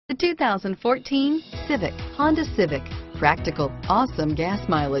The 2014 Civic, Honda Civic. Practical, awesome gas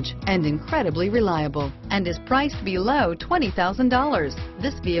mileage, and incredibly reliable, and is priced below $20,000.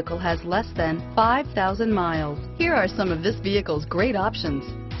 This vehicle has less than 5,000 miles. Here are some of this vehicle's great options: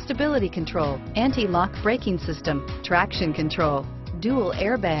 stability control, anti-lock braking system, traction control, dual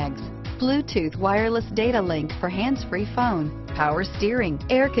airbags, Bluetooth wireless data link for hands-free phone, power steering,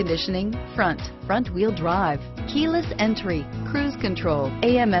 air conditioning, front-wheel drive, keyless entry, cruise control,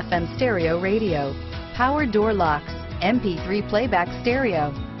 AM/FM stereo radio, power door locks, MP3 playback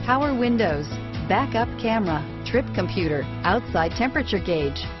stereo, power windows, backup camera, trip computer, outside temperature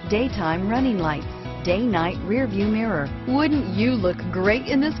gauge, daytime running lights, day-night rear view mirror. Wouldn't you look great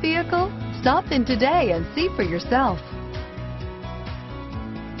in this vehicle? Stop in today and see for yourself.